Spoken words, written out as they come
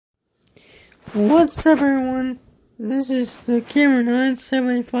What's up, everyone? This is the Camera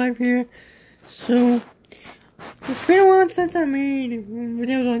 975 here. So, it's been a while since I made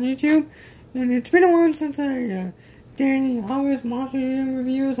videos on YouTube, and it's been a while since I did any HWMJ monster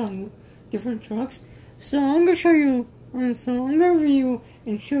reviews on different trucks. So, I'm gonna show you, I'm gonna review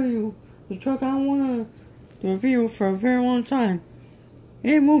and show you the truck I wanna review for a very long time.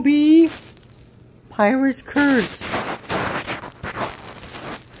 It will be Pirate's Curse.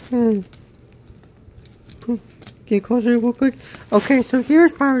 Get closer real quick. Okay, so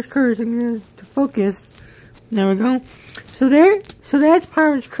here's Pirate's Curse. I'm gonna focus. There we go. So that's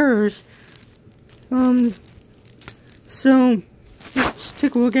Pirate's Curse. So let's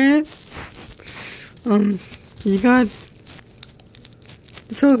take a look at it. You got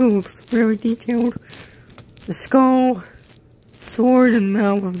the truck looks very detailed. The skull, sword, and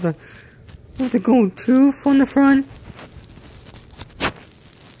mouth with the gold tooth on the front.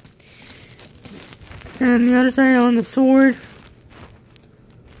 And the other side on the sword.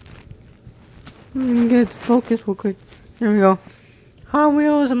 Let me get focus real quick. There we go. Hot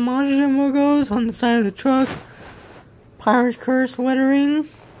Wheels and Monster logos on the side of the truck. Pirate's Curse lettering.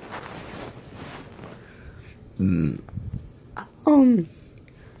 We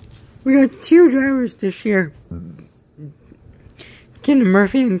got two drivers this year. Ken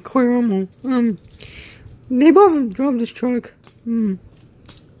Murphy and Corey Rommel. They both drove this truck from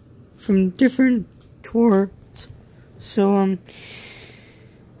different tours. So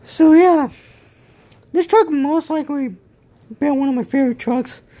yeah, this truck most likely be one of my favorite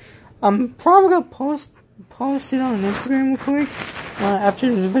trucks. I'm probably gonna post it on Instagram real quick after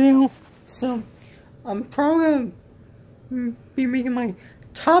this video. So I'm probably gonna be making my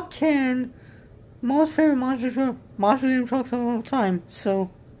top 10 most favorite monster trucks of all time.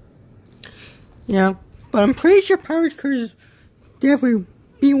 So yeah, but I'm pretty sure Pirate's Curse definitely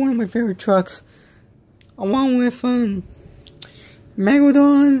be one of my favorite trucks, along with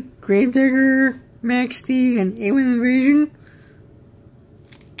Megalodon, Gravedigger, Max D, and Alien Invasion.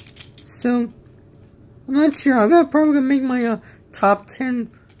 So I'm not sure. I'm probably gonna make my top 10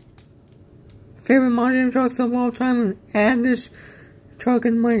 favorite monster trucks of all time and add this truck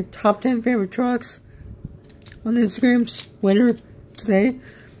in my top 10 favorite trucks on Instagram later today.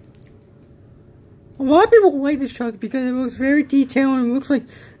 A lot of people like this truck because it looks very detailed and it looks like,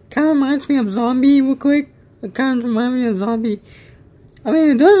 kind of reminds me of Zombie real quick. It kind of reminds me of Zombie. I mean,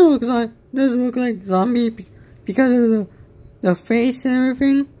 it does look like Zombie because of the face and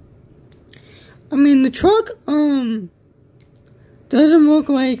everything. I mean, the truck doesn't look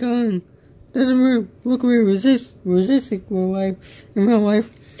like doesn't look very realistic in real life.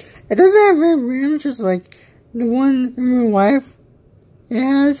 It doesn't have red rims just like the one in real life.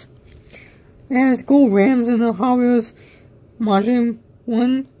 It has gold rims in the Hot Wheels Monster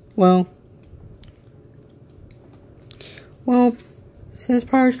one. Well, it says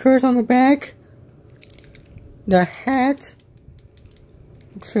Pirate's Curse on the back. The hat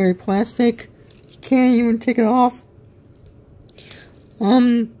looks very plastic. You can't even take it off.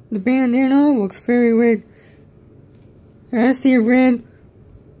 The bandana looks very red. It has the red,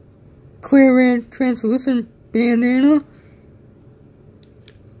 clear red, translucent bandana.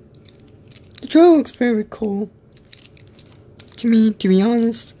 The truck looks very cool to me, to be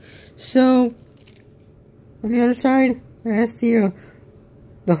honest. So on the other side, it has the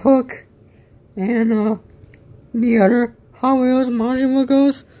hook and the other Hot Wheels Monster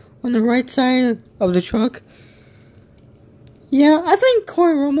logos on the right side of the truck. Yeah, I think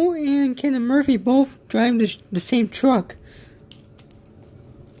Corey Rommel and Ken Murphy both drive the same truck.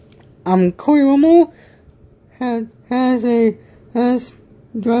 Corey Rommel drives this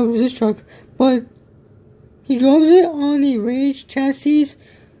truck, but he drove it on the Rage chassis,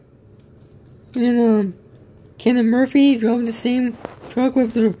 and Ken Murphy drove the same truck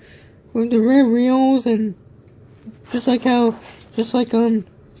with the red wheels, and just like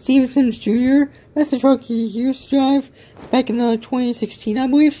Steve Sims Jr. That's the truck he used to drive back in 2016, I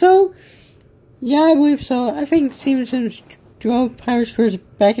believe so. Yeah, I believe so. I think Steve Sims drove Pirate's Curse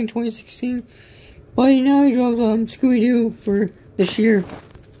back in 2016, but now he drove Scooby-Doo for this year.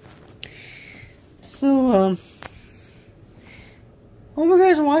 So hope you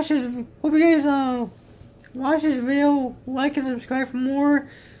guys watch this video, like and subscribe for more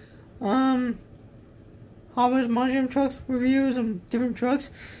Hot Wheels Monster trucks reviews and different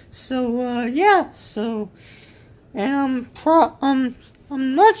trucks. So yeah, and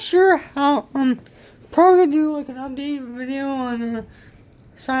I'm not sure how probably gonna do like an update video on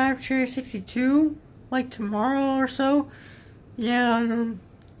Cybershare 62 like tomorrow or so. Yeah,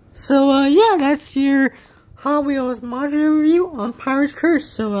 yeah, that's your Hot Wheels Monster review on Pirate's Curse.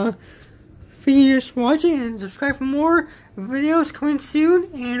 So thank you guys for watching, and subscribe for more videos coming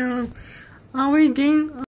soon. And I'll be getting